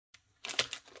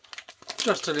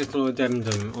Just a little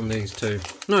addendum on these two.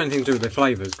 Not anything to do with their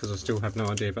flavours, because I still have no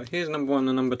idea. But here's number 1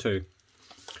 and number 2.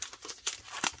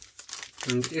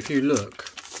 And if you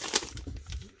look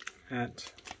at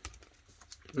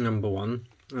number 1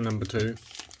 and number 2,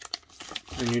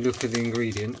 and you look at the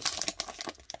ingredients,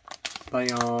 they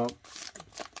are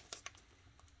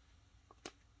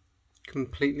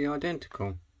completely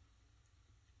identical.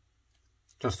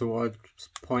 Just thought I'd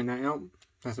point that out.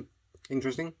 That's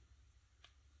interesting.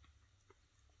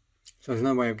 So there's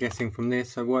no way of guessing from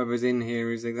this, so whatever's in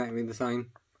here is exactly the same.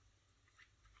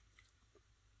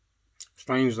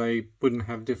 Strange they wouldn't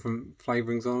have different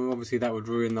flavourings on them. Obviously that would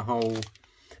ruin the whole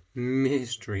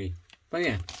mystery. But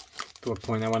yeah, thought I'd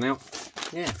point that one out.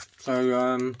 Yeah,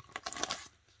 so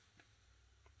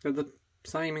they're the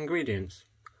same ingredients.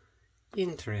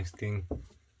 Interesting.